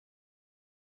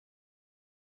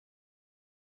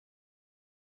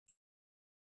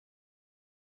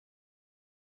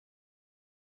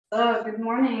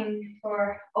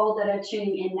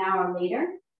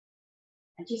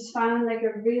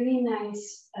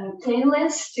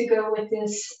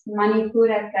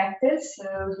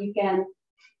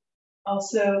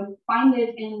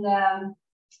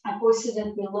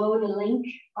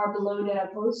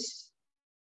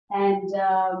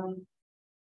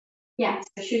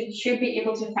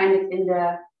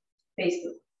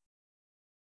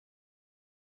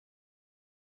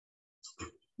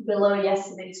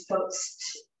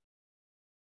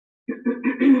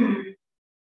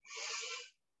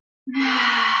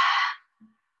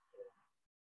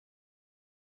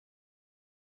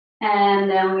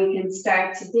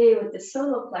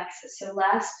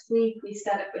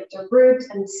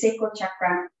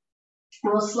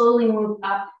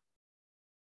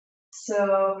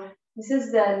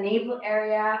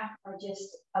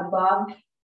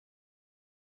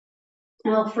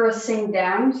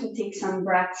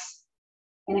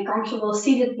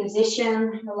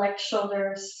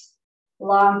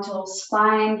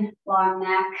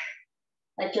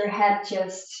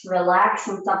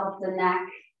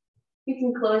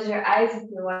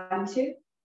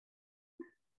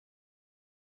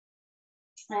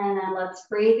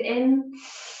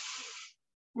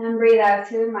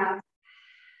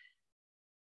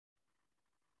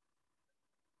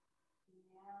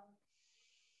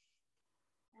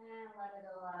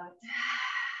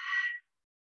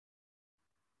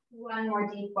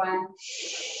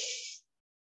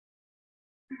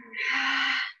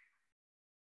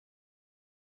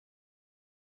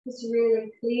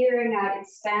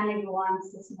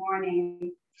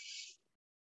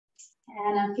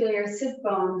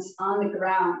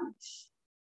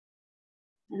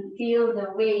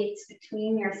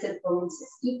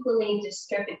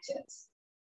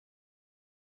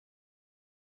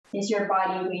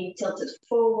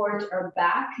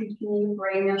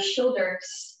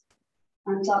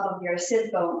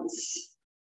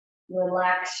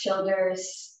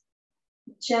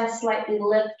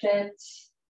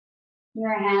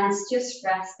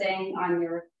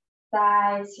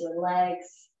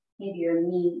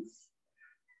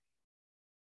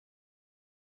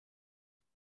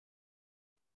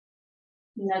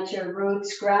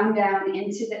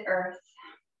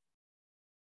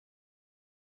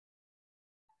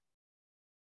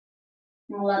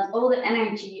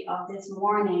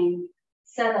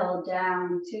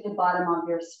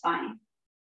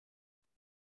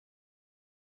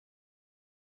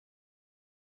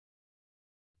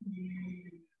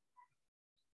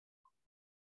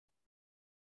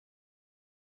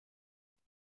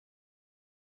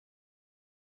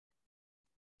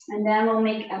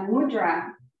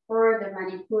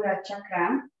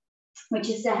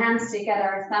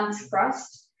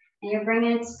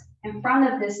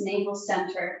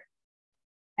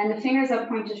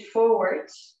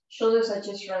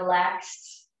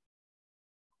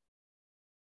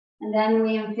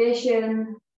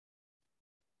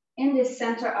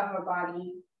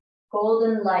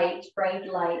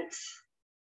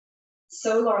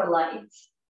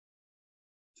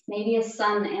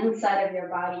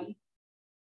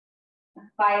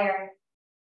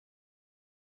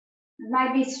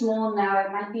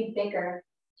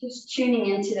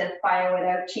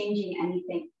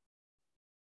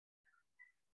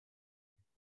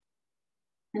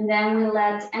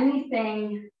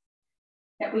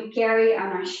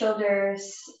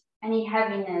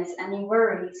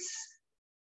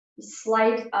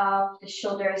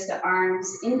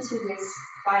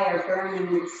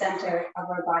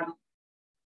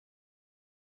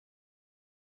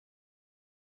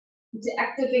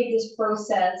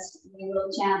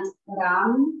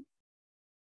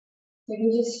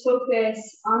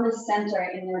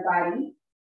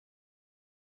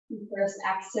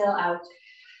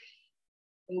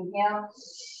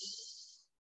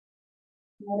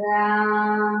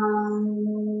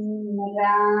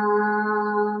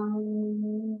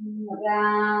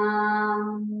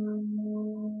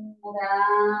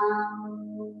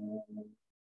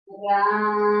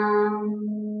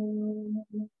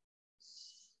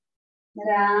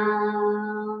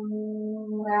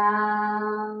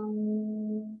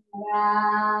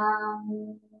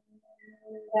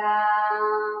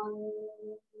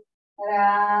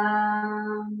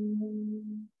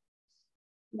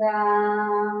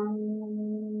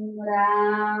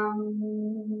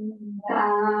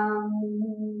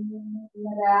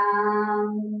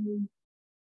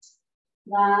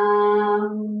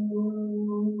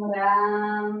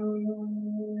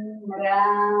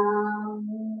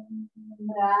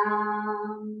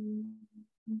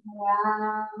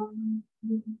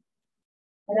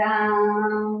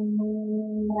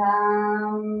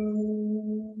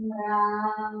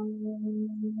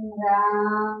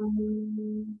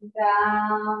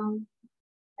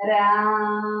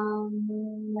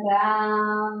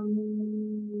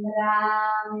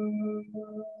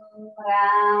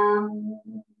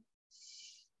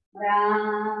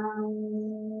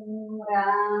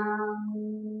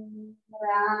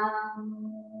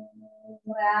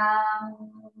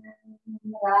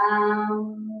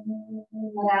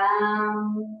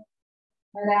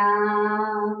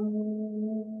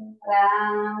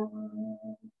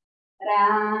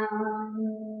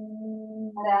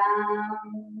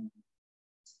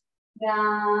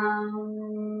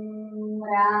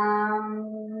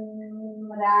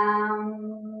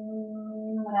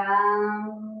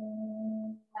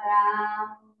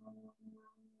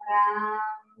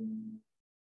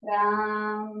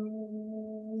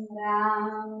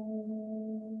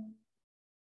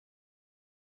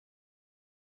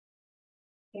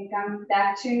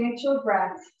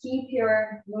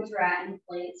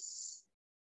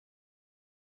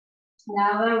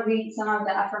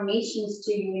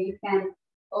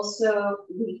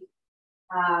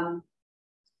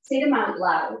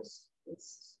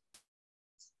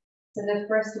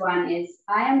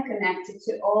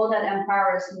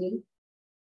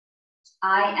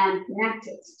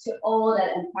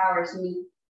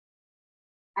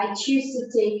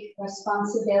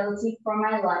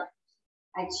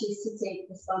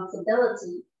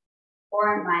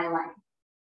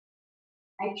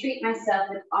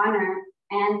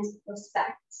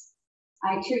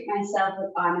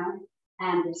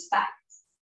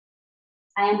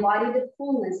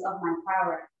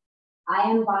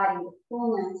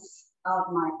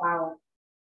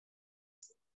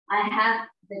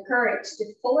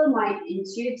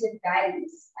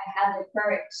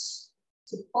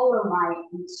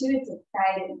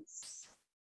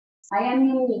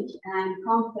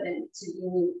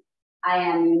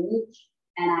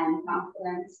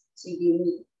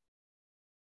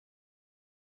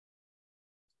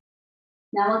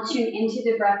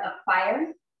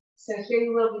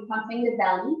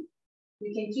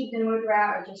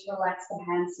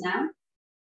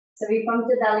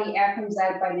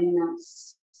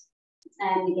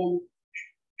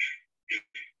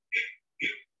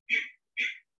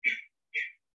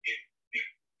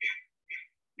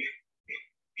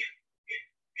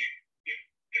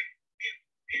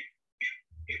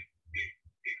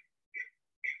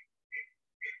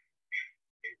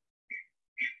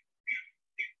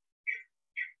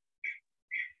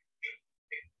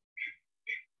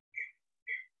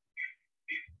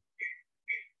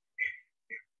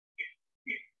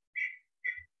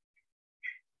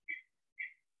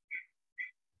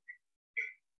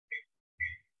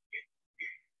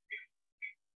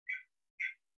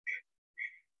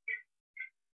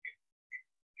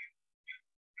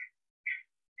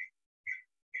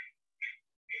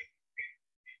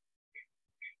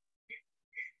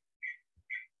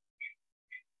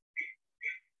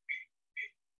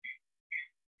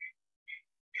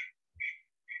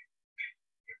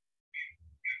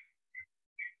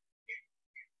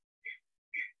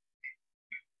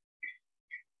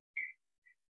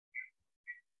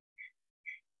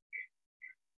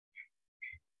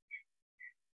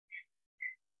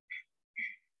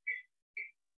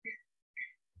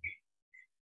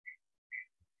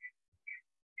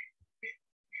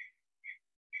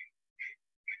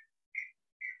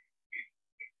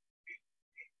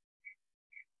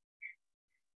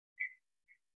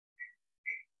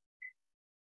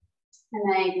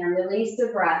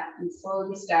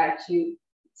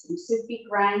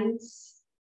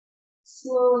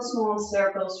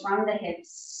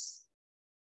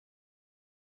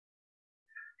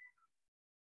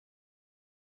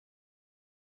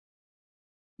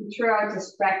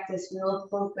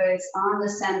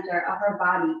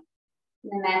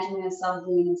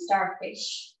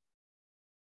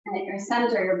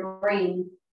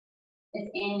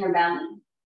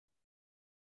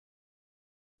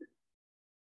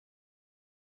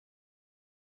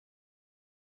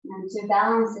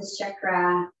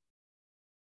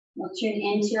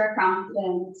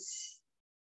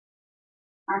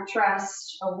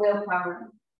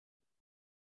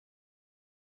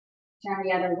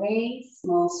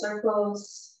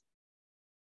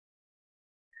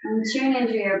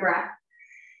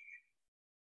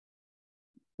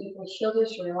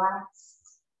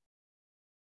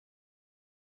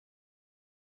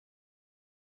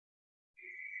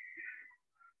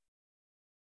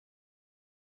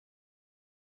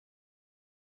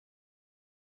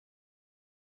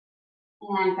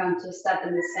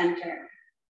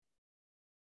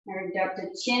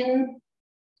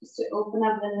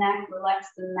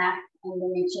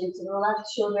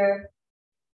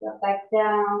Drop back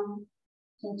down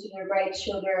into your right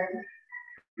shoulder.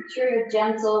 Make sure you're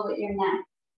gentle with your neck.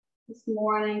 This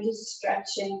morning, just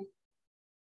stretching,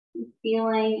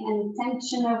 feeling any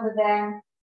tension over there.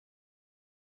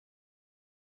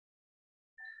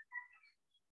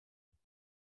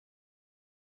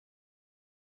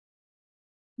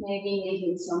 Maybe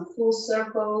making some full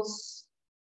circles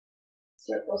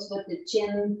with the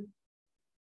chin.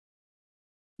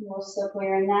 You'll circle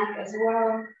your neck as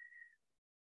well.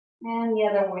 And the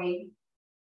other way.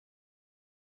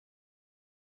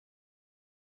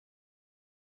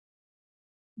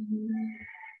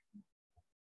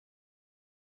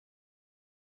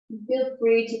 Feel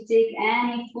free to take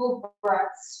any full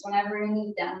breaths whenever you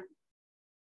need them.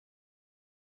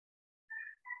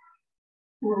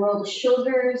 We'll roll the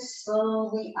shoulders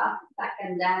slowly up, back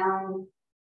and down.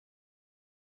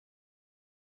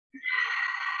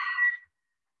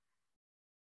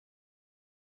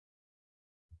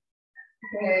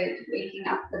 Good, waking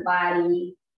up the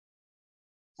body.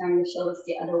 Turn the shoulders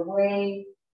the other way.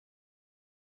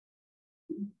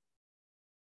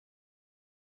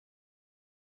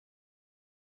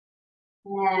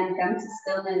 And come to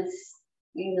stillness.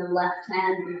 Bring the left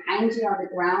hand behind you on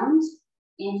the ground.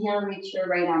 Inhale, reach your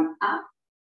right arm up.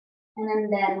 And then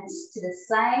bend to the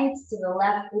sides, to the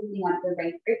left, opening up the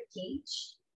right rib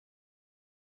cage.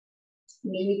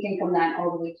 Maybe you can come down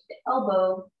all the way to the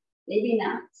elbow. Maybe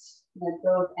not. Let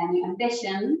go of any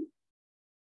ambition.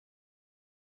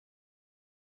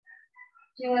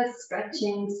 Just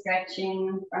stretching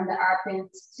from the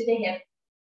armpits to the hip.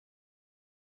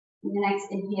 And the next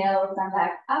inhale, come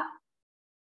back up.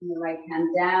 And the right hand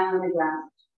down on the ground.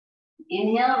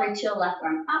 Inhale, reach your left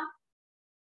arm up.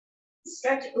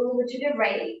 Stretch over to the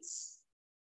right.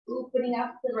 Opening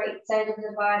up the right side of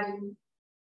the body.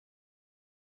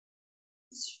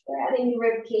 Spreading the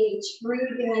rib cage,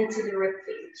 breathing into the rib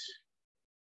cage.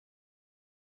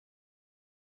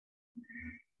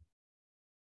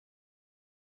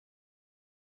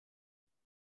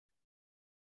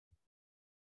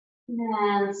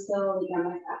 And slowly come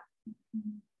back up.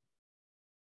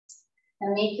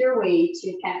 And make your way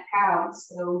to cat cow.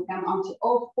 So come onto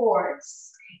all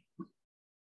fours.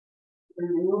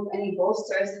 Remove any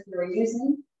bolsters if you are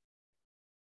using.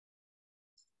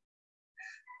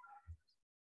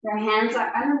 Your hands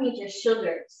are underneath your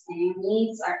shoulders and your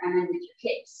knees are underneath your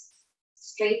hips.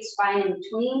 Straight spine in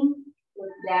between.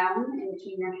 Look down in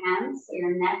between your hands so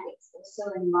your neck is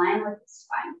also in line with the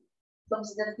spine.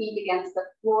 Tops of the feet against the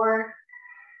floor.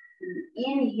 And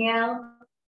inhale,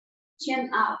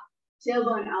 chin up,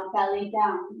 tailbone out, belly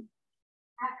down.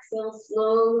 Exhale,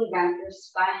 slowly round your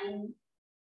spine,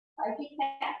 like a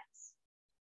cat.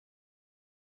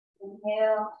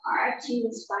 Inhale, arching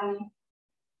the spine.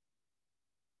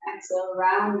 Exhale,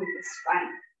 rounding the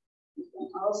spine. You can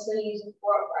also use a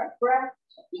 4-part breath.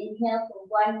 Inhale for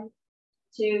 1,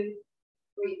 2,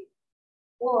 3,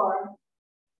 4.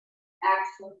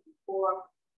 Exhale for 4,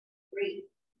 3,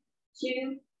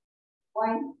 2,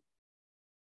 1.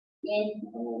 Inhale,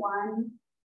 1,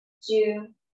 2,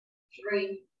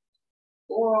 3,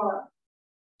 4.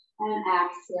 And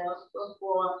exhale for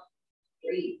 4,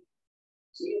 3,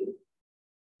 2,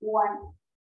 1.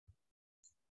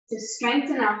 To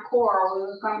strengthen our core, we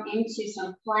will come into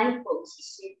some plank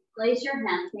poses. So you place your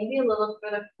hands maybe a little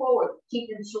further forward. Keep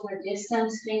them shoulder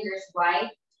distance, fingers wide.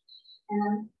 And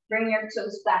then bring your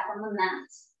toes back on the mat.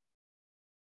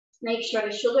 Make sure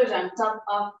the shoulders are on top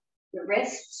of the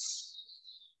wrists.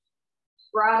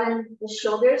 Broaden the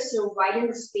shoulders, so widen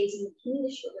the space in between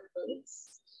the shoulder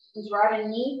blades. And draw the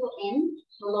navel in,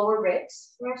 the lower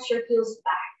ribs. Press your heels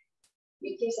back.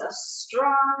 Make yourself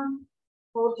strong.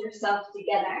 Hold yourself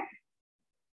together.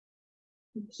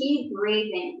 And keep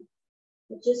breathing.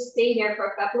 But just stay here for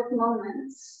a couple of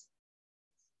moments.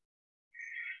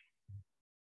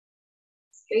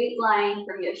 Straight line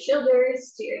from your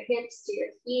shoulders to your hips to your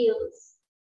heels.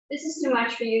 If this is too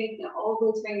much for you, you can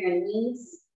always bring your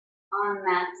knees on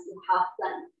mats in half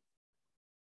plank.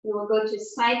 We will go to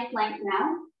side plank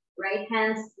now. Right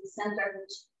hands to the center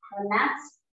of the mat.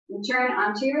 And turn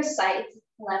onto your side,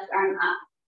 left arm up.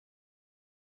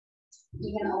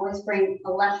 You can always bring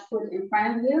a left foot in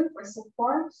front of you for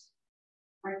support.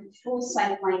 Or the full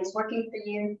side plank is working for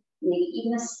you. Maybe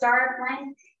even a star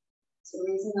plank. So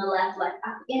raising the left leg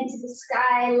up into the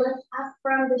sky, lift up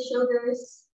from the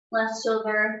shoulders, left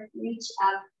shoulder, reach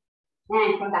up,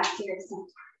 and come back to your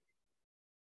center.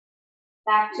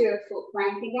 Back to a full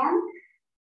plank again.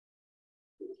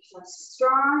 Make yourself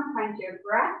strong, find your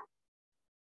breath.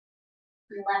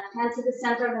 And left hand to the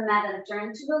center of the mat and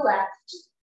turn to the left.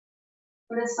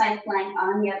 Put a side plank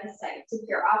on the other side. Take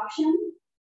your option.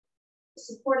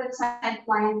 supported side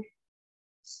plank,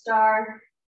 star,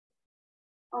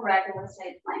 or regular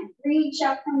side plank. Reach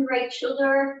up from the right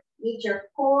shoulder, meet your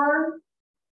core,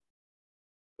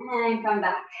 and come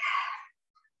back.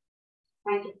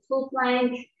 Find your full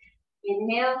plank.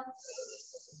 Inhale,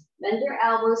 bend your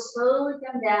elbows, slowly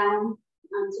come down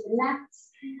onto the mat.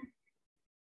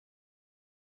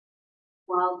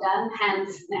 Well done,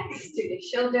 hands next to the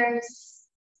shoulders.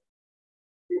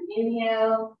 And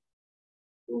inhale,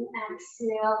 and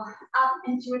exhale, up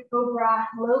into a cobra,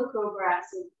 low cobra.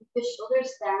 So keep the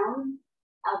shoulders down,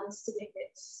 elbows to the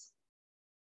hips.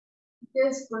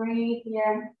 Just breathe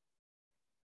here.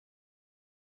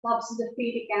 Tops of the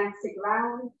feet against the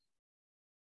ground.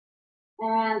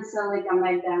 And slowly come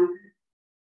back down.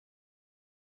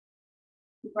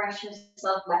 Brush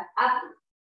yourself back up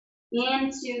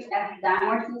into a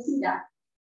downward facing dog.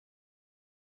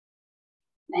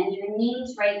 Bend your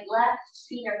knees, right, left,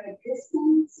 feet are hip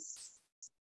distance.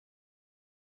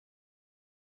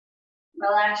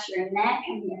 Relax your neck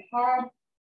and your head.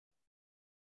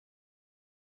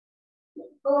 Get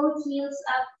both heels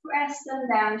up, press them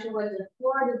down towards the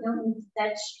floor. They don't need to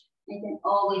touch. You can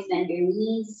always bend your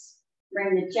knees.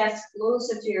 Bring the chest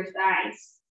closer to your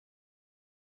thighs.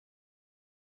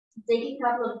 Take a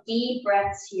couple of deep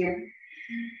breaths here.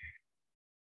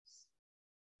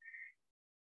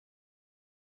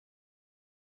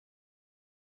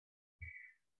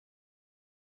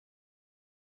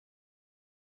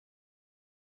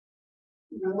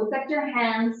 Now look at your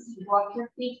hands. Walk your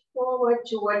feet forward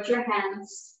towards your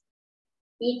hands.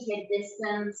 Feet hip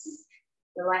distance.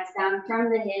 Relax down,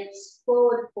 turn the hips,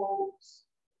 forward fold.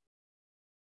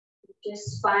 Your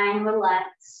spine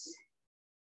relax.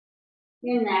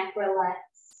 Your neck relax.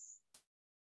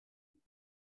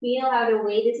 Feel how the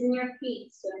weight is in your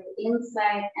feet, so the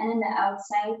inside and in the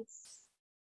outsides.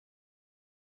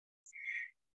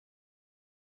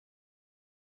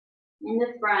 In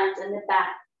the front and the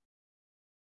back.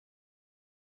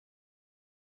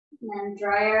 And then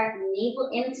draw your navel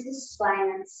into the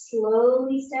spine and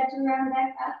slowly start to round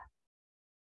back up.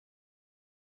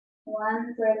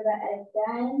 One vertebra at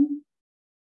a time.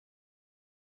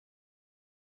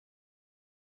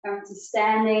 Come to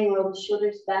standing, roll the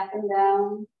shoulders back and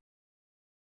down.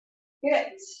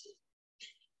 Good.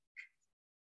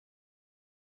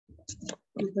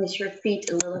 And place your feet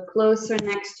a little closer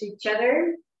next to each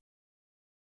other.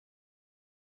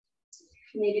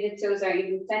 Maybe the toes are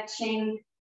even touching.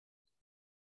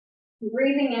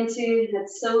 Breathing into that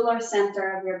solar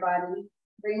center of your body,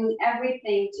 bringing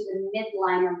everything to the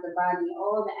midline of the body,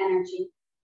 all the energy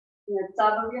from the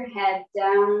top of your head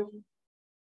down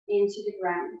into the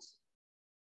ground.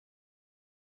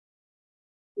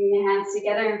 Bring your hands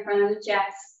together in front of the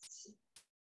chest.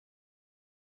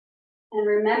 And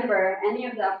remember any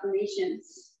of the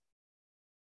affirmations.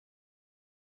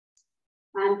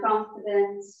 I'm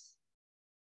confident.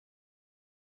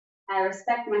 I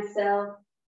respect myself.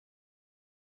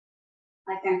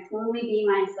 I can fully be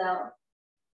myself.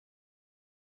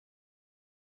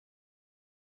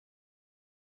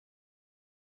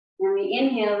 And we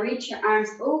inhale, reach your arms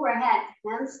overhead,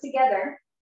 hands together.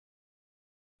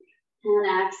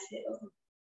 And exhale.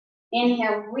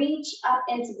 Inhale, reach up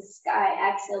into the sky.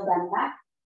 Exhale, bend back.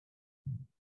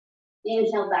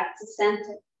 Inhale, back to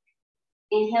center.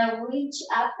 Inhale, reach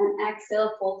up and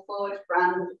exhale, fold forward,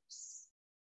 round loops.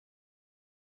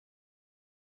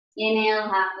 Inhale,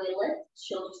 halfway lift,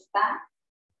 shoulders back.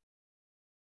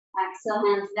 Exhale,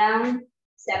 hands down.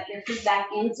 Step your feet back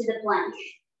into the plank.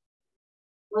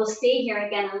 We'll stay here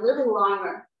again a little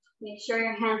longer. Make sure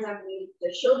your hands are beneath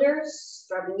the shoulders.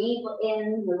 Draw the navel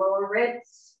in, the lower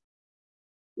ribs.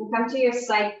 And come to your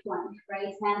side plank.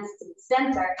 Right hands to the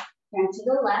center. Turn to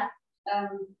the left.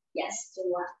 Yes, to the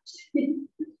left.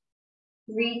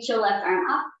 Reach your left arm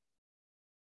up.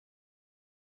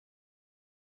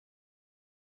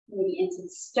 Maybe into the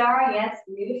star. Yes,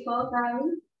 beautiful,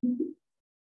 Carly.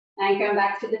 And come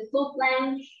back to the full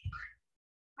plank.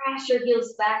 Press your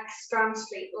heels back, strong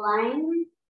straight line.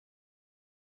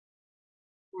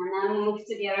 And now move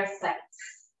to the other side.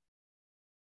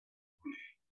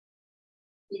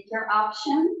 Pick your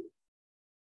option.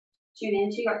 Tune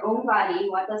into your own body.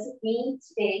 What does it mean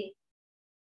today?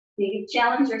 Maybe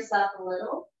challenge yourself a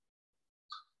little.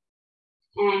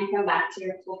 And come back to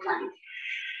your full plank.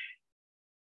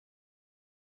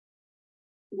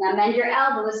 Now bend your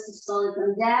elbows to slowly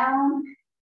come down.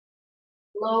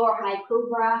 Low or high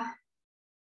cobra.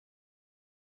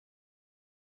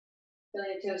 Feel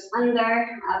your toes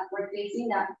under, upward facing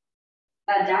down.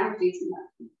 Downward facing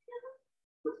down.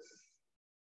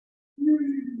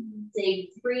 Take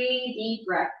 3 deep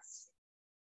breaths.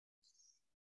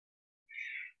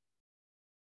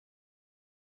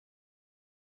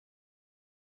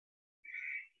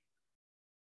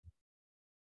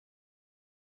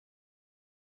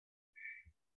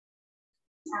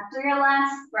 After your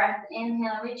last breath,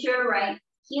 inhale, reach your right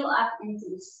heel up into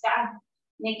the sky.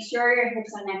 Make sure your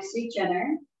hips are next to each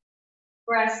other.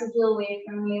 Press the heel away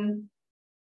from you.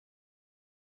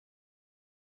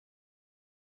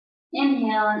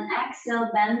 Inhale and exhale,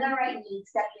 bend the right knee,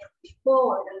 step your feet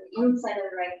forward on the inside of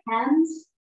the right hand,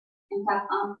 and come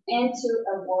up into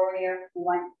a warrior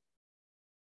one.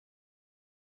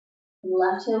 The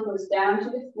left heel goes down to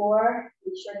the floor.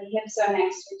 Make sure the hips are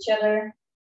next to each other.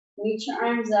 Reach your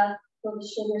arms up, pull the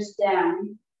shoulders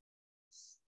down.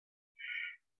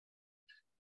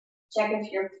 Check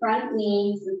if your front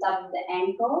knee is on top of the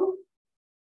ankle.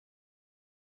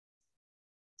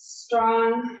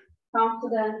 Strong,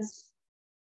 confident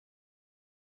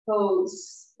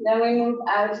pose. Then we move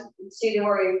out to the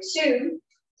warrior two.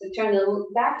 So turn the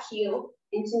back heel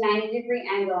into 90-degree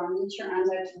angle and reach your arms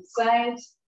out to the side.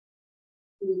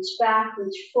 Reach back,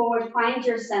 reach forward, find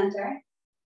your center.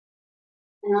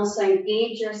 And also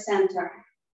engage your center.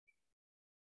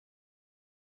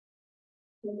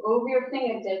 Look over your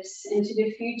fingertips into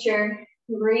the future.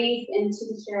 Breathe into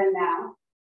the here and now.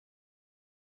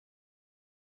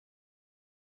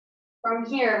 From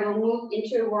here, we'll move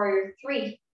into warrior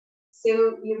three.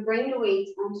 So you bring the weight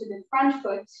onto the front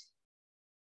foot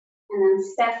and then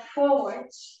step forward.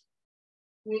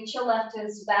 Reach your left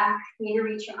toes back. Either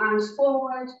reach your arms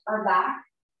forward or back.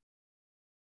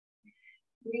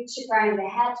 Reach your grind the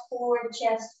head forward,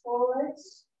 chest forward.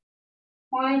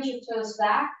 Point your toes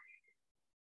back.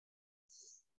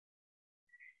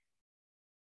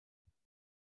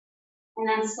 And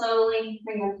then slowly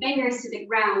bring your fingers to the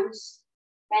ground.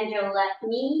 Bend your left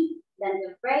knee, bend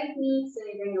the right knee. So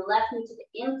you bring the left knee to the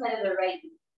inside of the right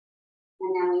knee.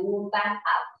 And then we move back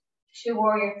up to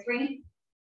warrior three.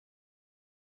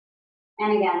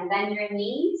 And again, bend your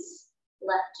knees,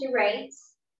 left to right.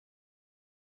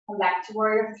 Come back to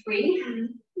warrior three.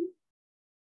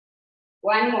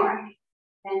 One more.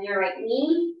 Bend your right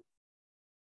knee.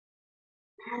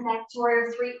 And back to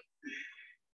warrior three.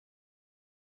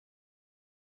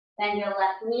 Bend your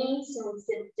left knee, so we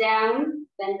sit down.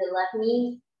 Bend the left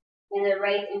knee and the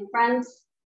right in front.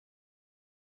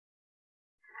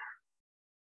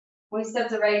 We step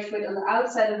the right foot on the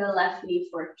outside of the left knee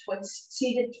for a twist,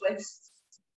 seated twist.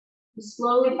 You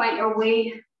slowly find your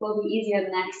way, will be easier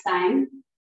the next time.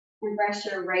 And press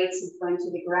your right foot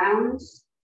to the ground.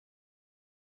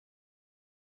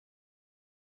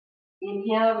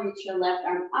 Inhale, reach your left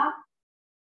arm up.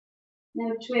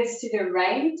 Now twist to the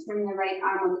right, bring the right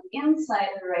arm on the inside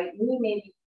of the right knee,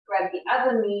 maybe grab the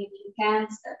other knee if you can,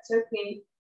 that's okay.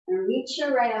 And reach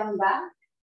your right arm back.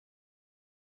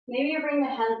 Maybe you bring the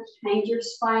hand behind your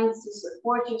spine to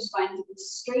support your spine to be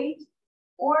straight,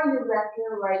 or you wrap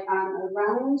your right arm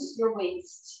around your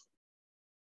waist.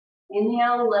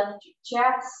 Inhale, lift your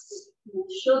chest, and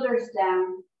shoulders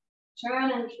down.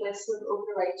 Turn and twist with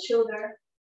over right shoulder.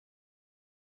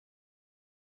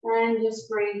 And just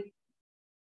breathe.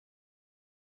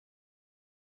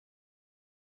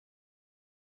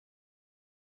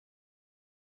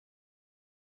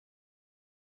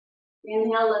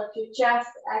 Inhale, lift your chest,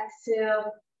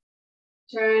 exhale,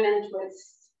 turn and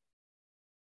twist.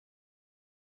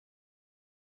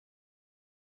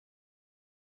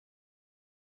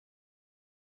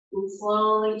 And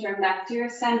slowly turn back to your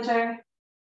center.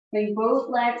 Bring both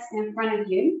legs in front of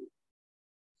you.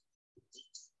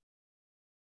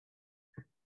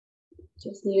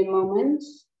 Just need a moment.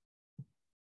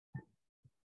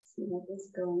 See what is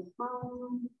going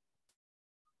on.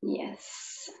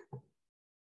 Yes.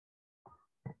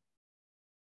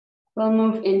 We'll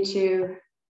move into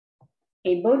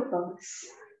a boat pose.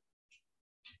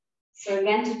 So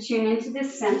again, to tune into the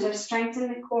center, strengthen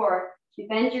the core. You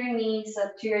bend your knees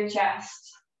up to your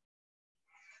chest.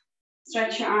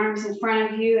 Stretch your arms in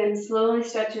front of you and slowly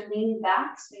start to lean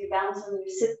back so you balance on your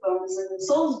sit bones and the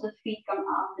soles of the feet come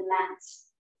off the mat.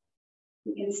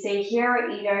 You can stay here or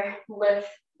either lift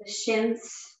the shins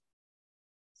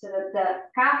so that the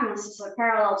calf muscles are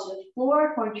parallel to the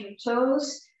floor. Point your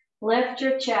toes, lift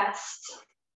your chest.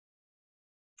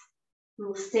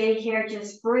 We'll stay here,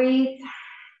 just breathe.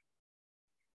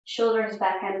 Shoulders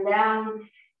back and down.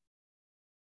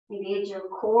 Engage your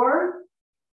core.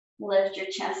 Lift your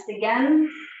chest again.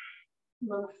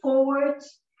 Look forward.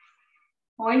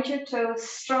 Point your toes,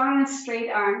 strong and straight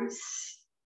arms.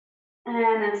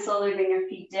 And then slowly bring your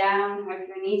feet down, work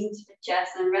your knees into the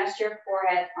chest, and rest your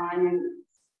forehead on your knees.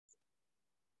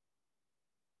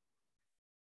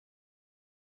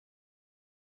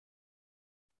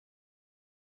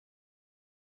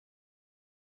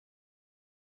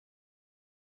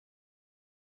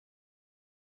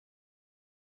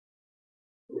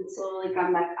 And slowly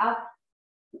come back up.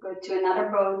 Go to another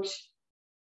boat.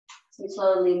 So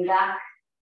slowly lean back,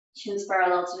 chins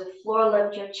parallel to the floor,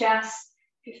 lift your chest.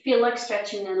 If you feel like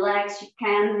stretching the legs, you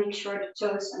can. Make sure the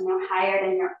toes are no higher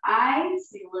than your eyes.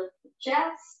 You lift the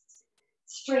chest,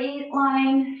 straight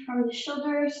line from the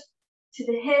shoulders to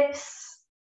the hips,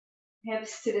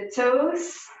 hips to the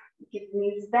toes. Keep the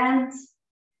knees bent,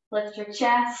 lift your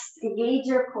chest, engage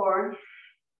your core.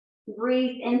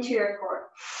 Breathe into your core.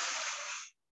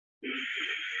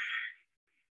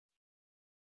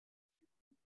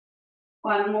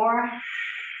 One more.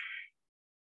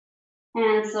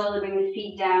 And slowly bring the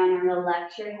feet down and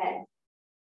relax your head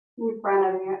in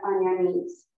front of on your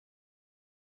knees.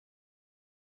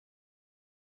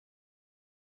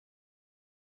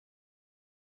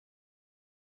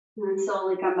 And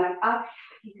slowly come back up.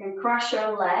 You can cross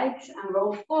your legs and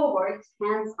roll forward,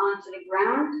 hands onto the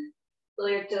ground. Pull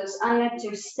your toes under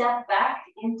to step back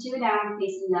into down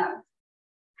facing dog.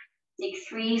 Take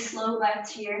 3 slow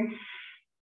breaths here.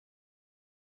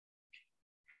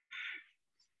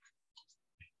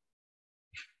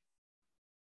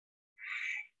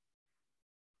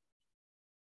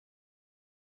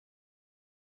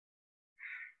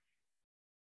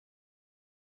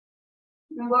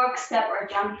 Walk, step, or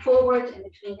jump forward in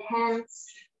between the hands.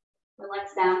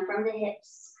 Relax down from the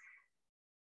hips.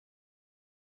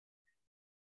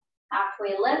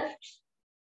 Halfway lift,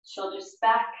 shoulders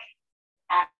back.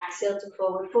 Exhale to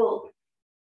forward fold.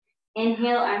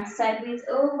 Inhale, arms sideways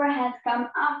overhead. Come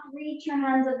up, reach your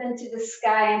hands up into the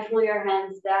sky and pull your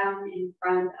hands down in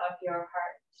front of your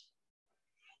heart.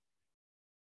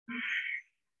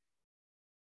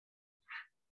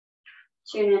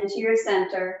 Tune into your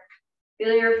center.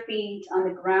 Feel your feet on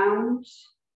the ground.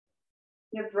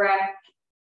 Your breath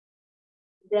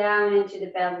down into the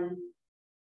belly.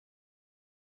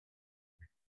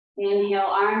 Inhale,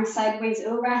 arms sideways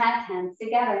overhead, hands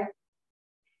together.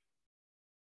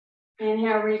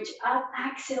 Inhale, reach up,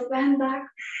 exhale, bend back.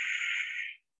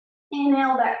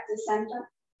 Inhale, back to center.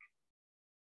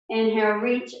 Inhale,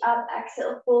 reach up,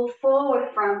 exhale, pull forward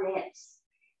from the hips.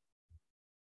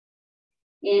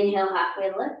 Inhale, halfway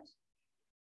lift.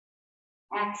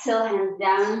 Exhale, hands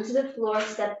down into the floor,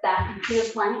 step back into the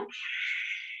plank.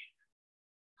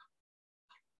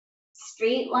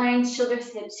 Straight line,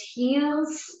 shoulders, hips,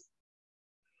 heels.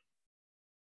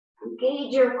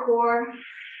 Engage your core.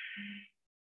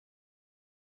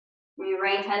 Bring your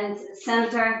right hand into the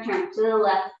center, turn to the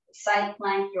left, side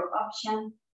plank, your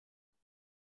option.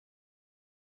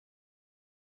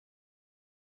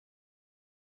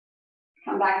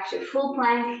 Come back to full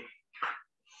plank.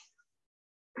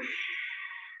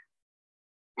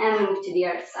 And move to the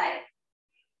other side.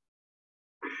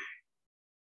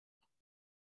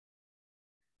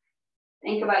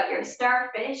 Think about your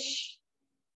starfish.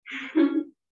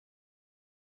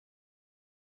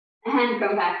 And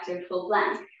come back to full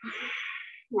plank.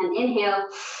 And inhale,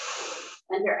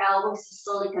 bend your elbows to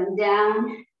slowly come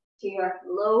down to your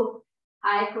low,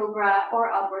 high cobra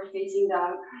or upward facing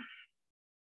dog.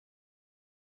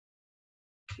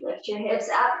 Lift your hips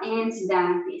up and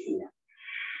down facing dog.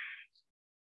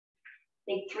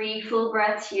 Take 3 full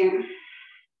breaths here.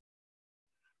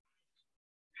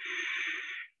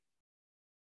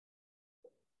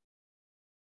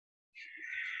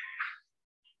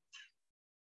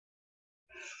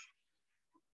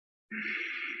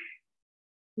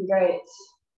 Great.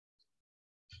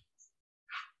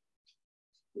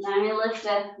 Now you lift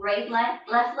the right leg,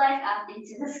 left leg up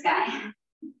into the sky.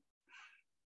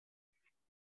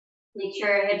 Make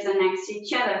sure your hips are next to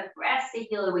each other. Press the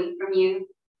heel away from you.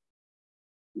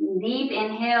 Deep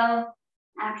inhale.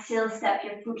 Exhale, step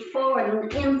your foot forward on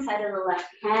the inside of the left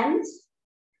hand.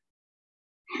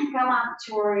 And come up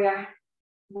to warrior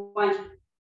 1.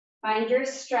 Find your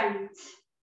strength,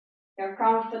 your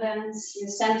confidence, your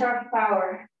center of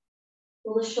power.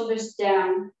 Pull the shoulders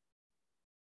down.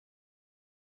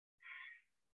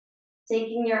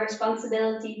 Taking your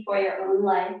responsibility for your own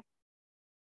life.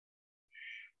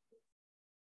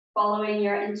 Following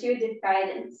your intuitive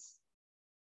guidance.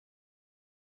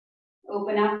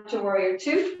 Open up to warrior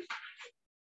 2.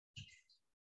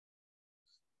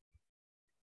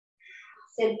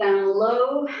 Sit down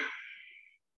low.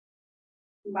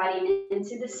 Body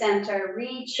into the center.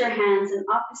 Reach your hands in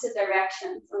opposite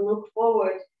directions and look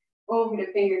forward over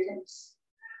the fingertips.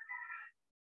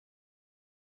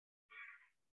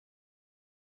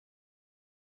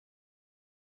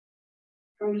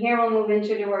 From here, we'll move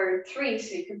into the warrior 3.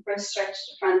 So you can first stretch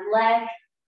the front leg.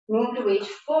 Move the weight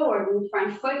forward with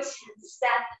front foot and step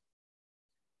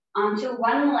onto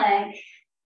one leg.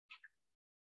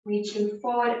 Reaching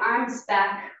forward, arms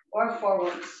back or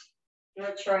forward.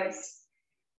 Your choice.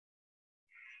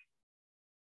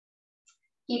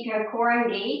 Keep your core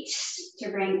engaged to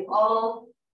bring all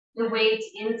the weight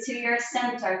into your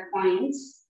center point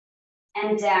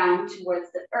and down towards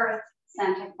the earth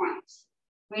center point.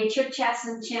 Reach your chest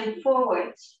and chin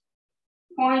forward.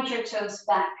 Point your toes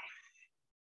back.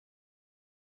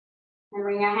 And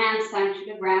bring your hands down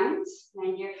to the ground.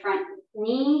 Bend your front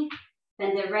knee.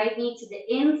 Bend the right knee to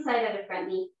the inside of the front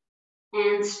knee.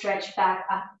 And stretch back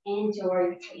up into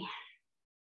warrior three.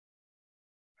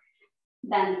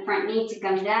 Bend the front knee to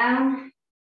come down.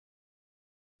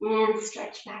 And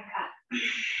stretch back up.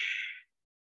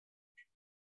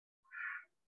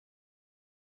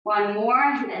 One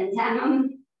more, then down.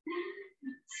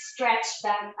 Stretch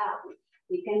back up.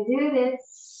 You can do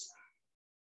this.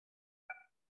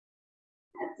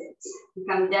 That's it.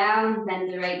 Come down,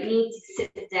 bend the right knee to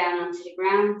sit down onto the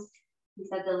ground.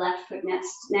 Set the left foot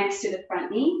next to the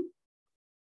front knee.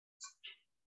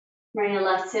 Bring your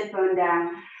left sit bone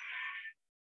down.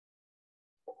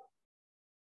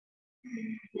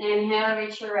 Inhale,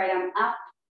 reach your right arm up.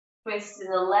 Twist to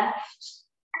the left.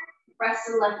 Press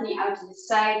the left knee out to the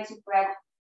side to grab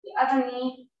the other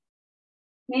knee.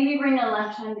 Maybe bring the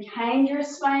left hand behind your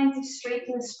spine to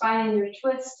straighten the spine in your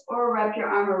twist, or wrap your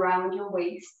arm around your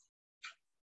waist.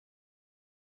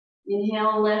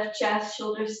 Inhale, lift chest,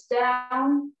 shoulders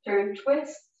down, turn,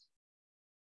 twist,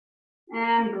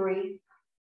 and breathe.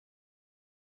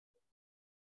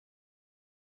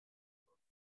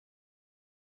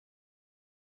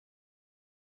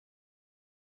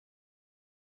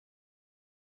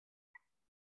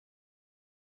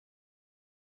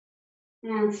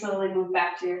 And slowly move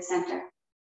back to your center.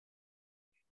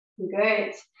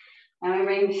 Good. Now we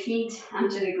bring the feet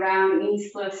onto the ground,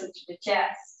 knees closer to the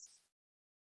chest.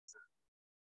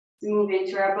 Move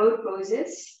into our boat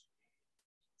poses.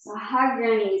 So hug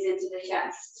your knees into the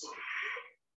chest.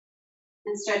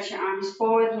 And stretch your arms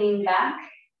forward, lean back.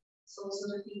 Soles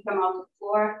of the feet come off the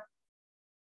floor.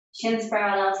 Shins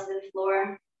parallel to the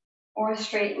floor. Or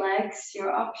straight legs,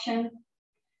 your option.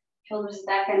 Shoulders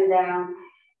back and down.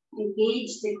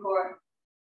 Engage the core.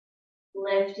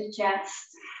 Lift the chest.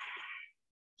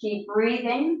 Keep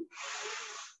breathing.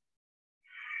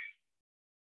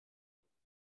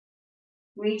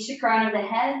 Reach the crown of the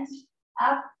head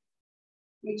up.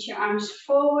 Reach your arms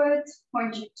forward.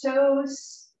 Point your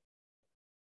toes.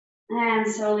 And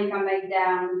slowly come back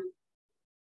down.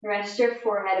 Rest your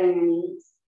forehead on your knees.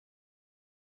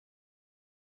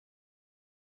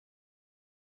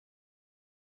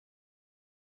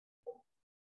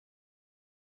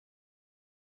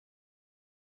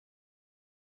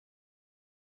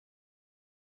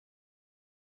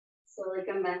 Slowly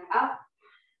come back up.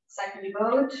 Second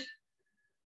boat.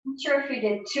 Not sure if you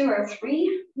did 2 or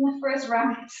 3 in the first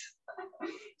round. I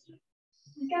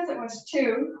guess it was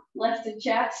 2. Lift the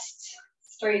chest,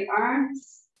 straight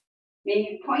arms.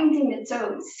 Maybe pointing the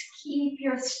toes. Keep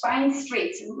your spine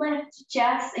straight. Lift the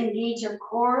chest, engage your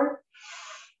core.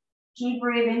 Keep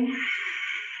breathing.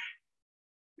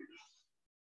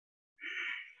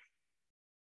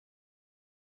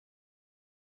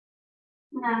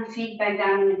 And feet back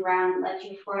down on the ground. Let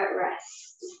your forehead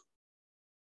rest.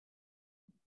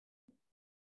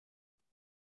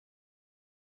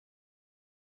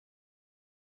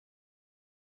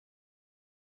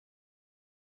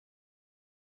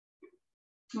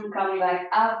 And come back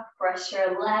up, press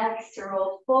your legs to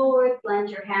roll forward, plant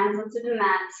your hands onto the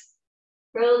mat,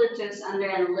 curl the toes under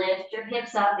and lift your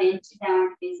hips up into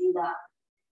downward facing dog.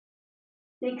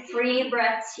 Take 3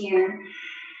 breaths here.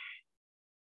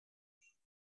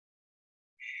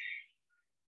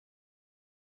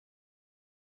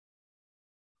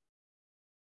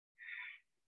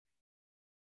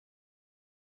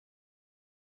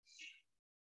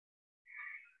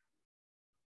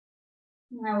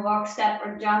 Now walk, step,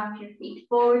 or jump your feet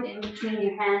forward in between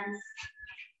your hands.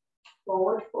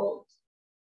 Forward fold.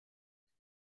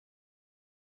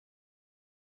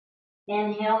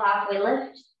 Inhale, halfway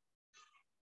lift.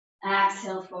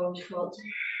 Exhale, forward fold.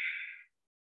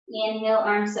 Inhale,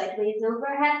 arms sideways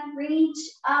overhead. Reach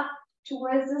up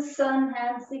towards the sun,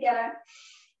 hands together.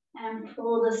 And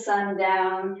pull the sun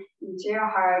down into your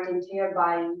heart, into your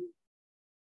body.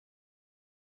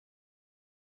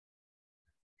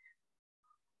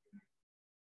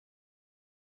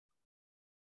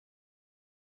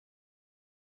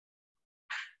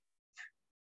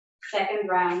 Second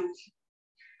round.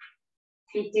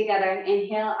 Feet together.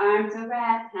 Inhale, arms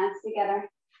overhead, hands together.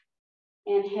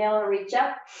 Inhale, reach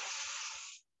up.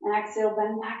 Exhale,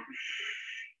 bend back.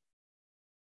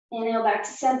 Inhale, back to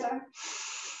center.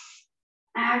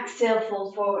 Exhale,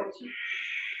 fold forward.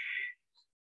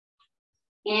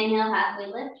 Inhale, halfway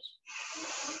lift.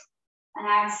 And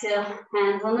exhale,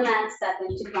 hands on the mat, step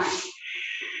into plank.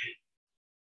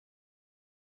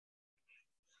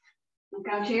 And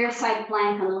come to your side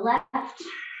plank on the left.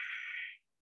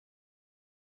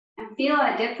 And feel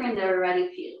how different it already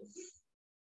feels.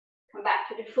 Come back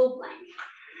to the full plank.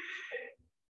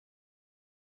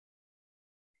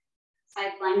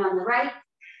 Side plank on the right.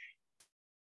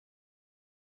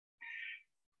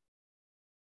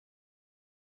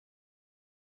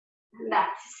 And back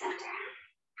to center.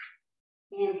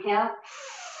 Inhale.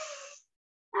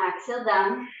 Exhale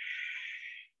down.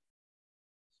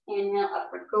 Inhale,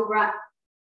 upward cobra.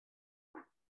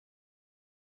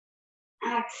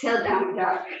 Exhale, down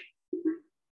dog.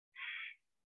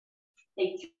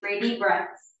 Take 3 deep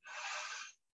breaths.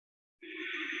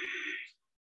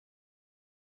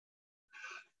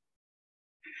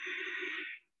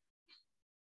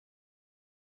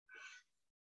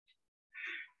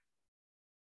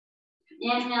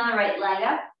 Inhale, right leg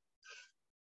up.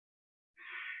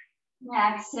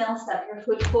 Exhale, step your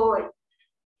foot forward.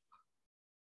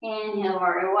 Inhale,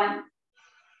 warrior one.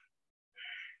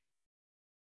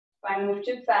 If I move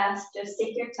too fast, just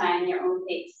take your time, your own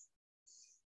pace.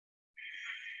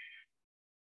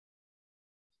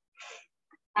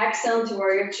 Exhale to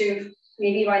warrior two.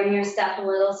 Maybe widen your step a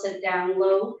little, sit down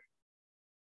low.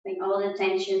 Bring all the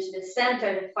tension to the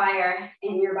center, the fire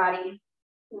in your body.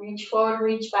 Reach forward,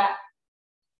 reach back.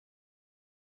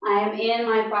 I am in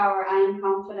my power, I am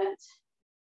confident.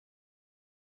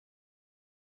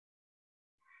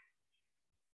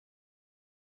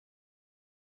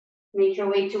 Make your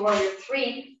way to warrior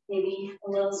three, maybe a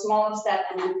little smaller step,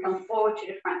 and then come forward to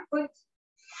the front foot.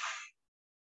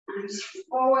 Arms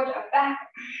forward or back.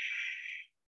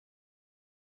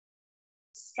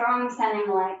 Strong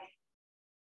standing leg.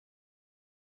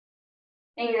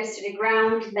 Fingers to the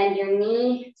ground, bend your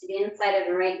knee to the inside of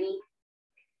the right knee.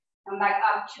 Come back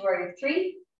up to warrior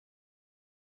three.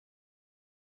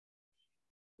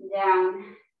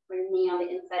 Down, bring knee on the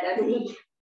inside of the knee.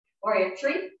 Warrior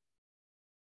three.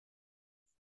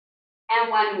 And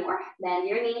one more, bend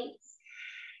your knees.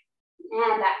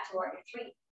 And back to warrior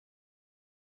three.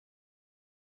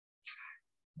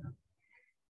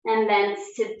 And then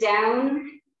sit down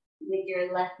with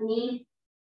your left knee.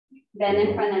 Bend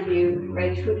in front of you,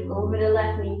 right foot over the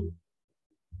left knee.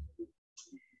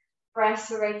 Press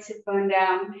the right sit bone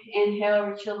down. Inhale,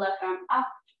 reach your left arm up,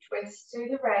 twist to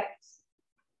the right.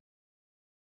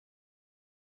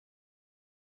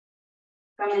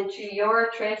 Come into your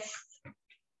twist,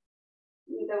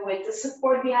 either with the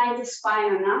support behind the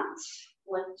spine or not.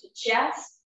 Lift the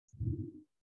chest.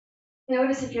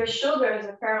 Notice if your shoulders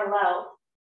are parallel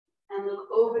and look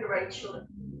over the right shoulder.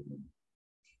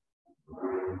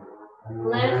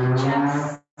 Lift the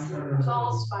chest,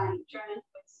 tall spine, turn and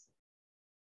twist.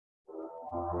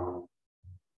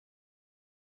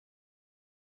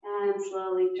 And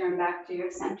slowly turn back to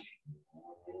your center.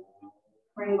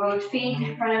 Bring both feet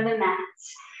in front of the mat.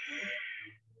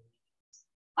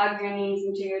 Hug your knees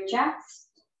into your chest.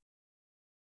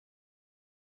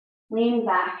 Lean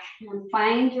back and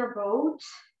find your boat.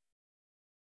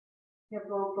 Your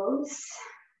bow pose.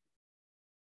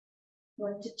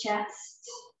 Lift the chest.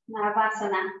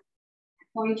 Asana.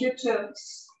 Point your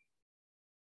toes.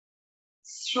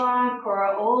 Strong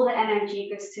core. All the energy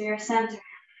goes to your center.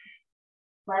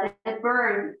 Let it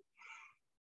burn.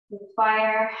 The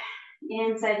fire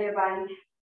inside your body.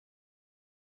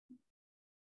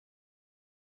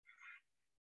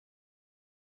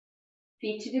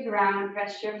 Feet to the ground.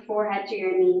 Press your forehead to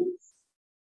your knees.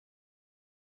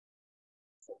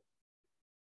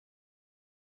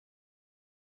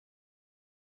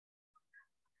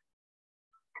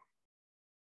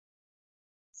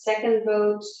 Second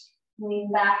boat,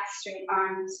 lean back, straight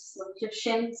arms, lift your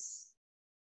shins,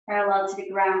 parallel to the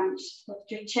ground,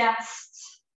 lift your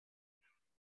chest.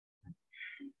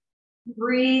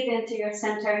 Breathe into your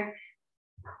center.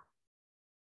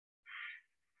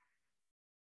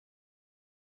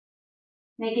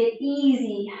 Make it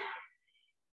easy.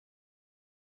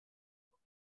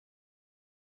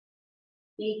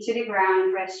 Feet to the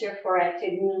ground, press your forehead to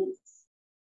the knees.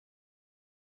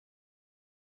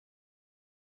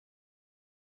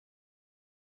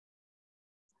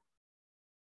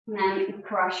 And then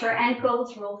cross your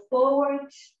ankles, roll forward.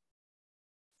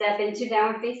 Step into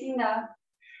down facing dog.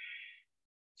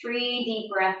 3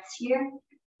 deep breaths here.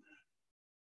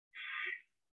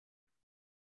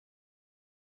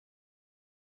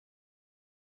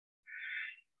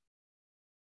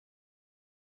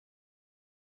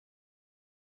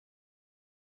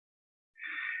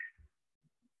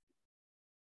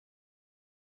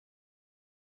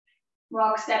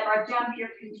 Walk, step, or jump your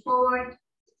feet forward.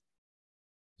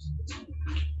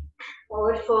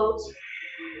 Forward fold.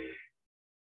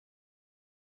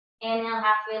 Inhale,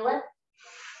 halfway lift.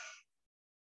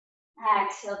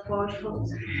 Exhale, forward fold.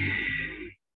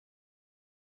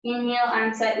 Inhale,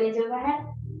 arms sideways overhead.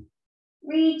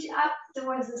 Reach up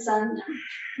towards the sun.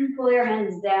 Pull your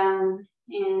hands down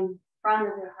in front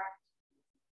of your heart.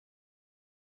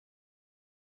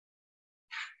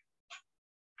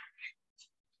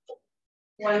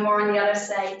 One more on the other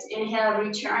side. Inhale,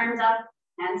 reach your arms up,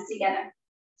 hands together.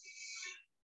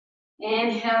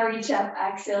 Inhale, reach up,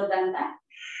 exhale, bend back.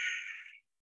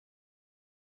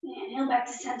 Inhale, back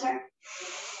to center.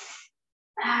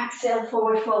 Exhale,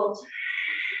 forward fold.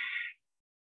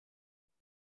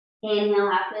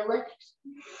 Inhale, halfway lift.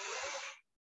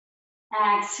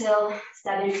 Exhale,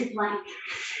 step into plank.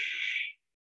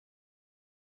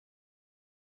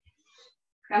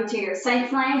 Come to your side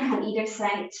plank on either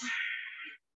side.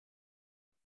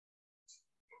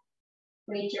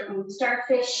 Create your own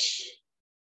starfish.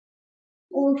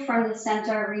 Move from the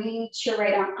center, reach your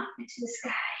right arm up into the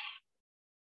sky.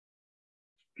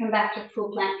 Come back to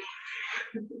full plank.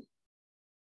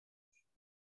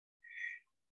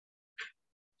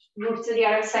 Move to the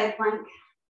other side plank.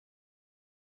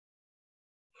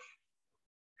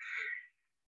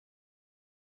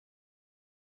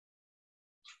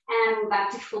 And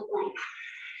back to full plank.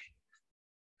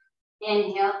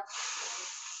 Inhale.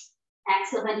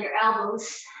 Exhale, bend your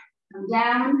elbows. Come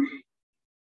down.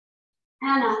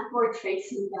 And upward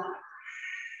facing dog.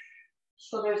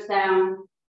 Shoulders down.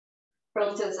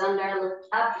 Curl toes under. Lift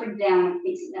up for downward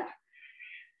facing dog.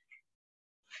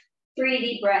 3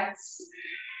 deep breaths.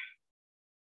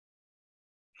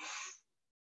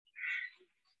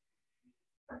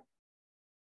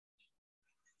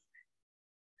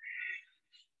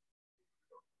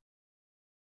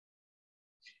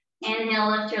 Inhale,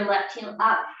 lift your left heel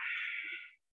up.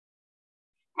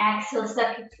 Exhale,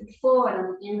 step your foot forward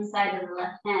on the inside of the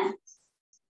left hand.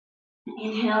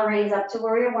 Inhale, raise up to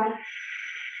warrior one.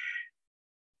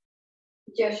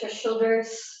 Adjust your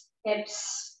shoulders,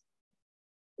 hips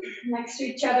next to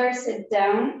each other. Sit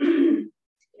down.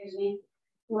 Excuse me.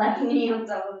 Left knee on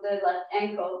top of the left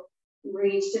ankle.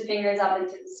 Reach the fingers up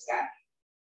into the sky.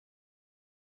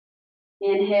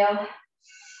 Inhale.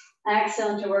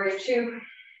 Exhale into warrior two.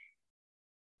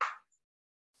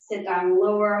 Sit down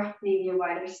lower, maybe a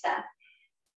wider step.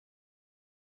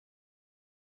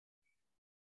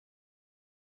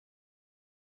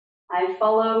 I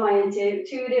follow my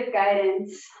intuitive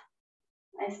guidance.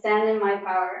 I stand in my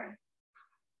power.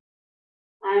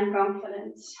 I am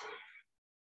confident.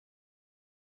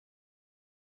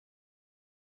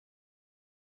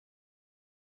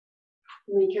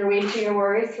 Make your way to your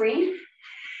warrior three.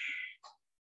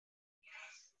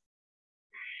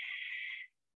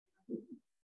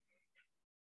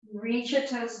 Reach your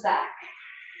toes back.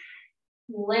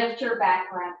 Lift your back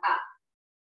leg up.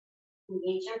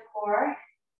 Engage your core.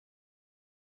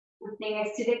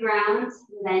 Fingers to the ground.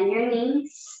 Bend your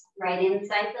knees right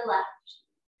inside the left.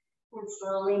 And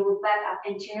slowly move back up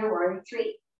into your warrior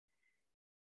three.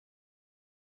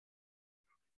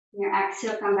 Your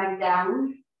exhale, come back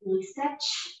down. Knee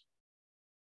stretch.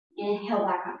 Inhale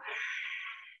back up.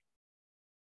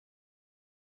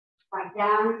 Back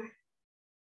down.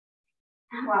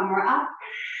 One more up.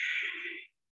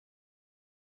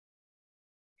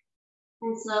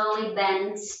 And slowly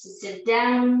bend to sit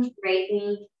down. Right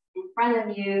knee in front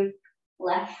of you.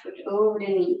 Left foot over the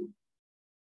knee.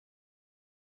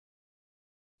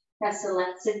 Press the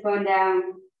left sit bone down.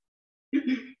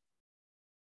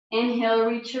 Inhale,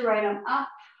 reach your right arm up.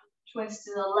 Twist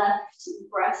to the left.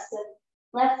 Press the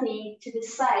left knee to the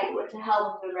side with the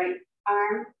help of the right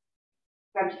arm.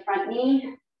 Grab the front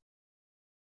knee.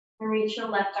 And reach your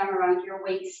left arm around your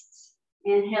waist.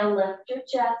 Inhale, lift your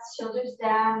chest, shoulders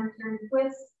down, turn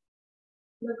twist.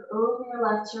 Look over your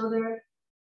left shoulder.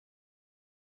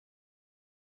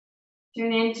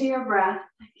 Tune into your breath.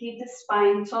 Keep the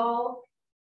spine tall.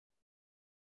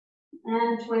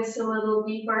 And twist a little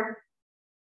deeper.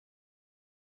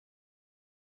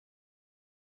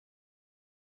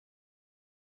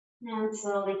 And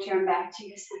slowly turn back to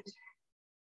your center.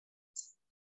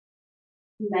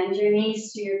 Bend your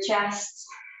knees to your chest.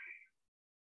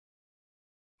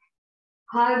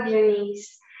 Hug your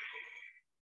knees.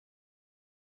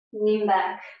 Lean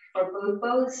back for both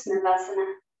pose,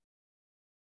 Navasana.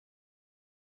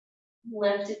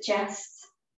 Lift the chest.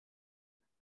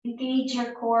 Engage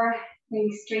your core.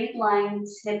 Make straight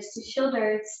lines, hips to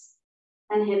shoulders,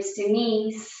 and hips to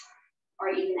knees, or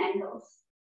even ankles.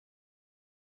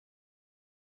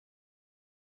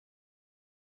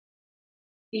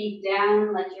 Feet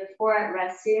down, let your forehead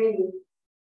rest to your knee.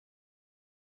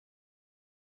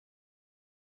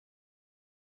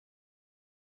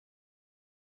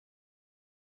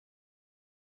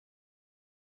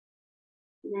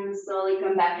 And then slowly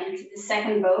come back into the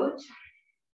second boat.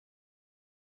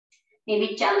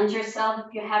 Maybe challenge yourself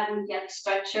if you haven't yet.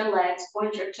 Stretch your legs,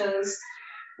 point your toes,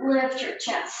 lift your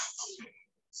chest.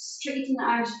 Straighten the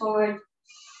arms forward.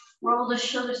 Roll the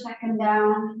shoulders back and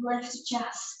down. Lift the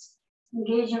chest.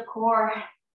 Engage your core.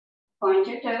 Point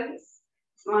your toes.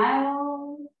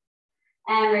 Smile.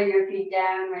 And bring your feet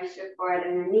down. Rest your forehead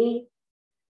underneath.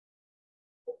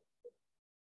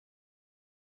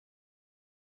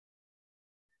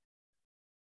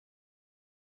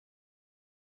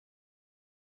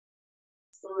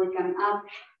 Slowly come up.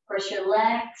 Cross your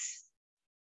legs.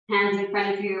 Hands in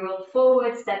front of you. Roll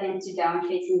forward. Step into down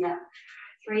facing dog.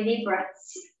 3 deep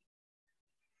breaths.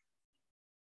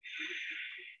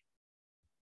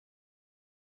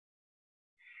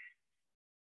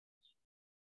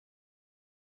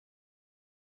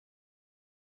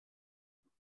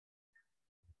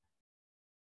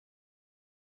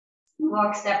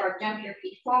 Walk, step, or jump your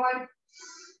feet forward.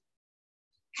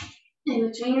 In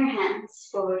between your hands,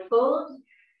 forward fold.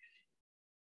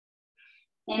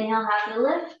 Inhale, half the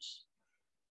lift.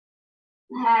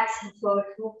 Exhale, forward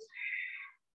fold.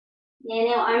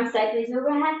 Inhale, arms sideways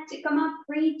overhead to come up.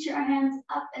 Reach your hands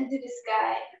up into the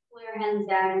sky. Pull your hands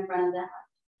down in front of the heart.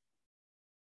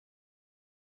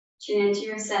 Tune into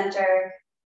your center.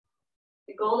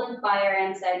 The golden fire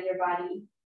inside your body.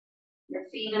 Your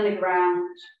feet on the ground.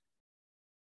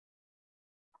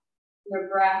 Your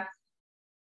breath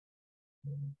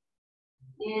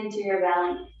into your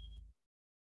belly.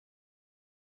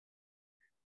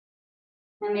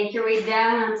 And make your way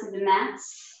down onto the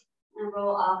mats and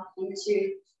roll off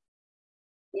into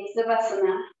face of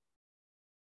asana.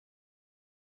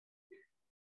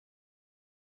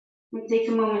 And take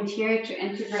a moment here to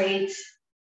integrate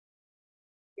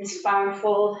this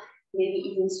powerful, maybe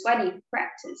even sweaty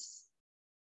practice.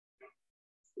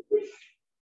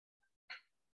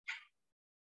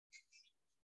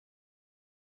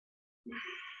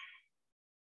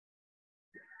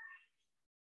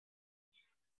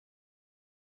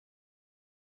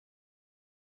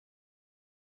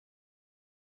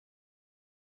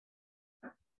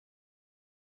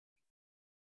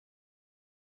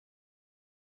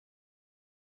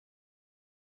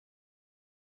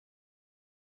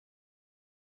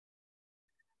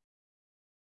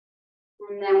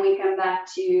 And then we come back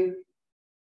to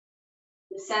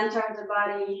the center of the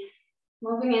body,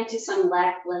 moving into some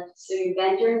leg lifts. So you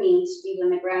bend your knees, feet on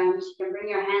the ground. You can bring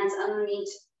your hands underneath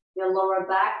your lower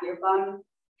back, your bum,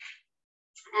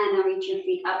 and then reach your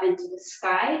feet up into the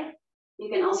sky. You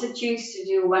can also choose to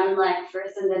do one leg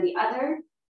first and then the other,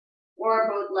 or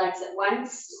both legs at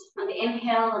once. On the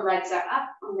inhale, the legs are up.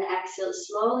 On the exhale,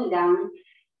 slowly down.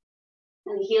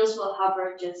 And the heels will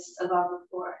hover just above the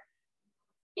floor.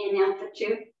 Inhale for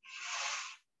 2.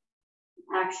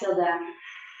 Exhale down.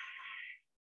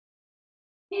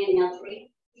 Inhale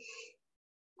 3.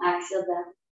 Exhale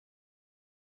down.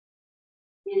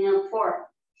 Inhale 4.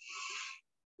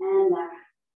 And down.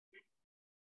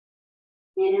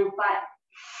 Inhale 5.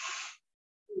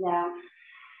 Down.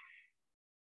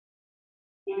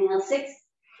 Inhale 6.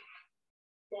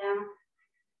 Down.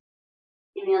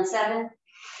 Inhale 7.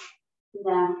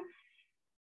 Down.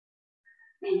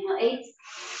 Inhale 8.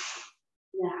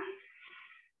 Down.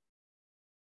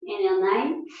 Inhale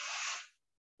 9.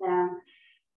 Down.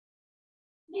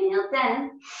 Inhale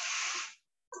 10.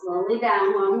 Slowly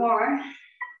down. One more.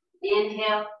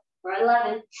 Inhale for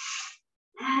 11.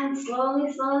 And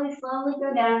slowly, slowly, slowly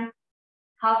go down.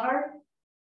 Hover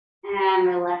and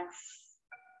relax.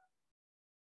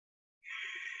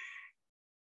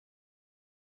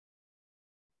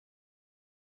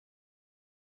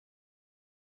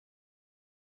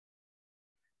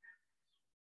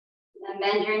 And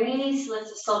bend your knees, lift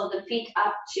the sole of the feet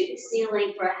up to the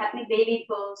ceiling for a happy baby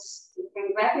pose. You can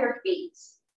grab your feet,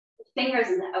 the fingers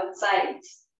on the outside,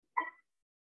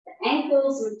 the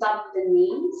ankles on top of the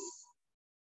knees.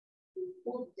 And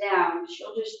pull down,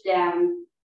 shoulders down.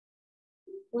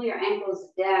 Pull your ankles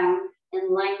down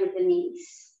in line with the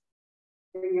knees.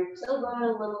 Bring your tailbone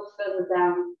a little further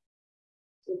down.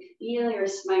 So feel your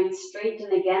spine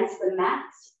straighten against the mat.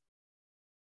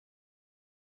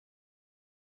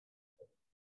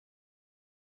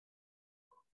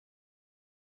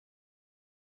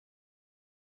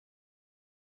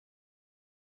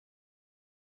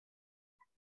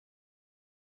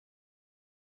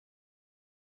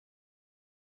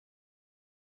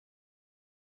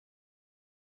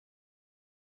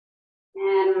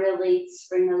 And release,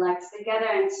 bring the legs together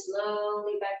and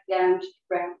slowly back down to the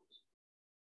ground.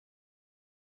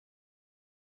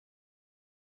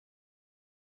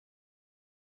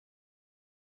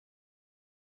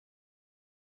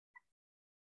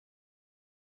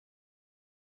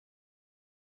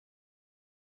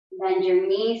 Bend your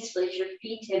knees, place your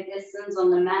feet hip distance on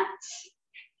the mat.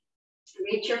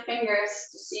 Reach your fingers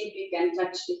to see if you can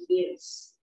touch the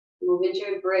heels. Move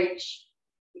into a bridge.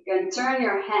 You can turn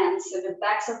your hands so the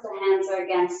backs of the hands are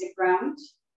against the ground.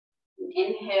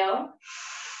 Inhale.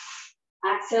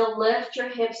 Exhale, lift your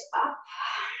hips up.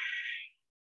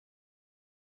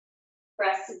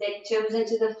 Press the big toes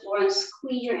into the floor and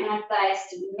squeeze your inner thighs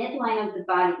to the midline of the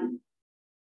body.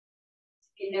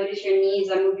 You notice your knees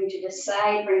are moving to the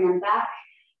side, bring them back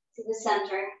to the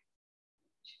center,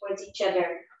 towards each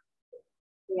other.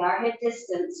 We are hip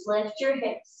distance. Lift your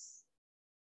hips.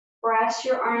 Press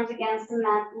your arms against the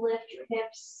mat. Lift your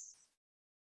hips.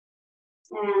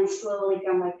 And slowly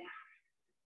come back down.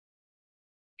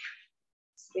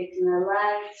 Straighten the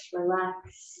legs,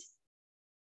 relax.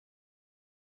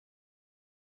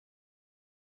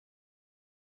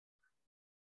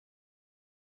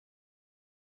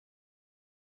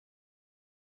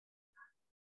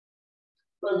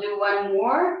 We'll do one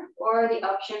more, or the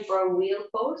option for a wheel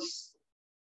pose.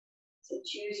 So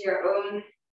choose your own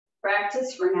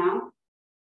practice for now.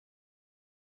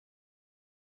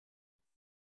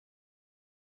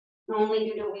 Only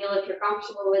do the wheel if you're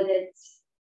comfortable with it.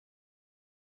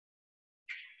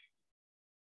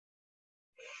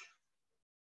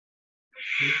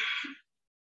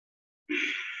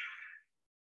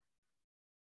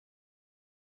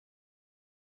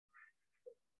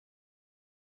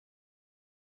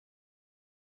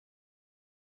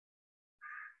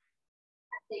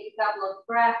 Take a couple of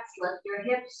breaths, lift your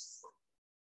hips.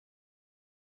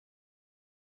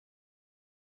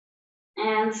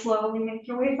 And slowly make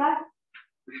your way back.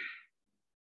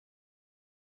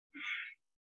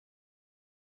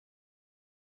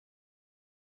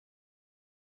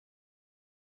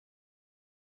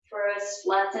 First,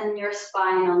 flatten your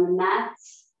spine on the mat.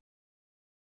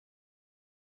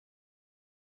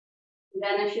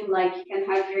 Then if you like, you can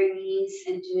hug your knees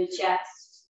into the chest.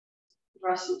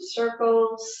 Draw some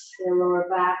circles, the lower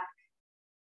back.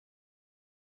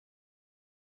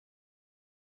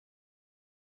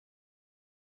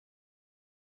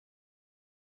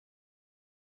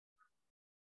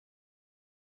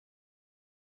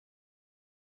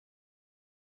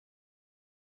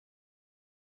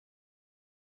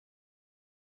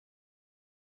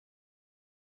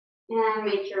 And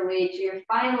make your way to your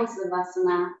final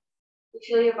Savasana. If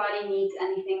you feel your body needs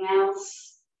anything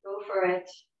else, go for it.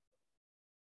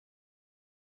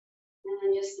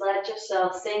 And just let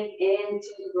yourself sink into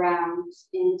the ground,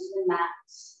 into the mat.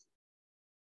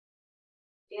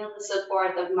 Feel the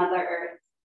support of Mother Earth.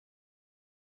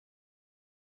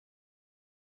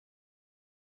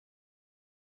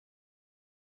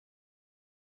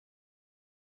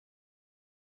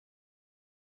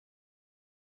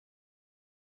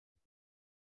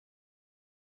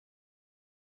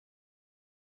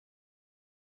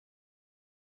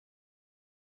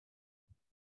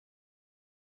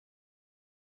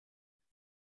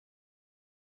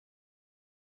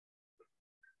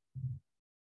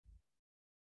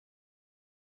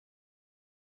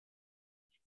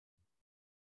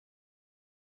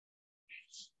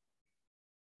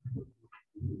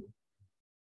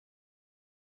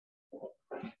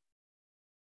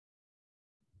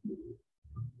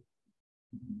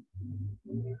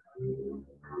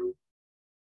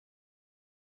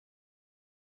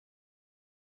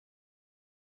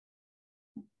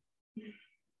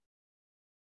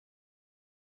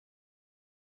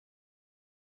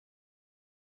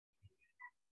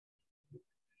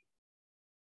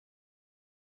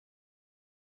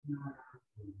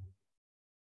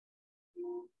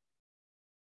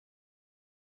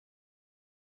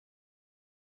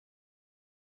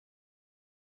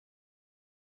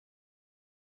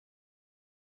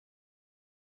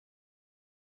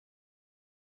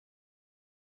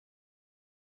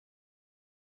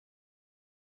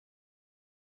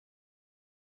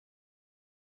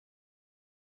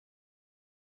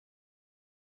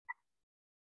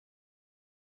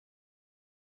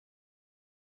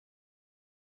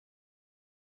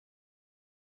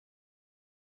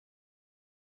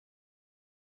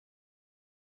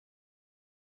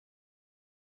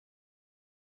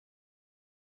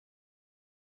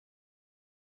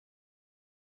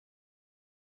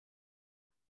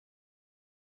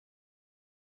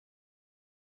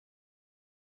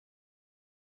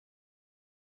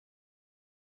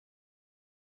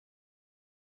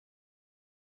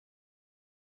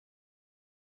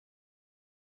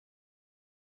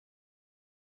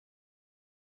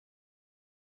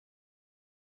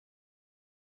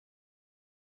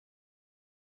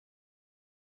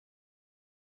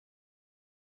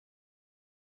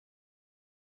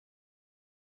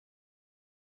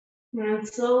 And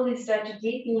slowly start to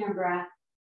deepen your breath.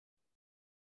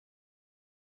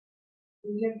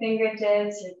 Your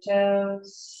fingertips, your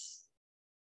toes.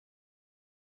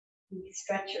 You can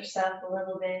stretch yourself a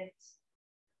little bit.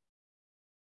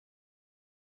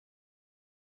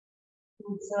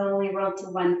 And slowly roll to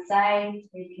one side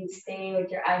where you can stay with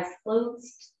your eyes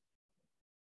closed.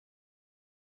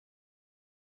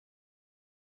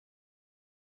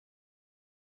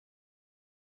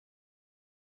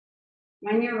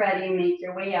 When you're ready, make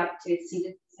your way up to a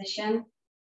seated position.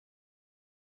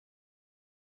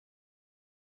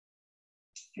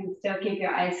 You can still keep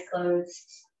your eyes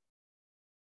closed.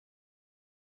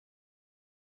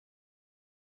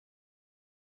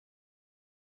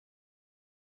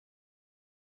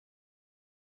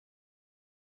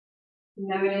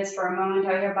 Notice for a moment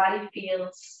how your body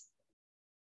feels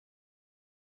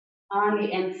on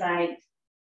the inside.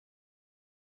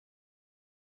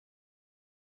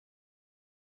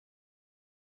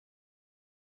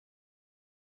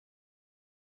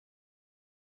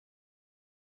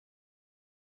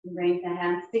 Bring the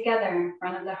hands together in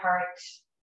front of the heart.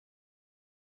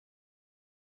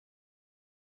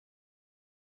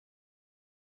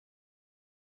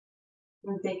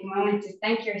 And take a moment to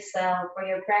thank yourself for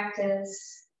your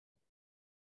practice,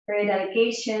 for your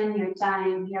dedication, your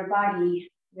time, your body,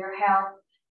 your health.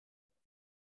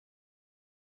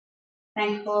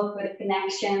 Thankful for the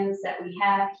connections that we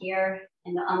have here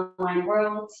in the online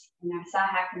world, in our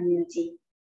Saha community.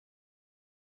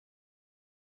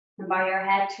 And bow your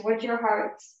head towards your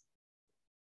heart.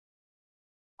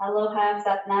 Aloha,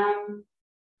 Satnam,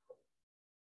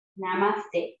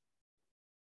 Namaste.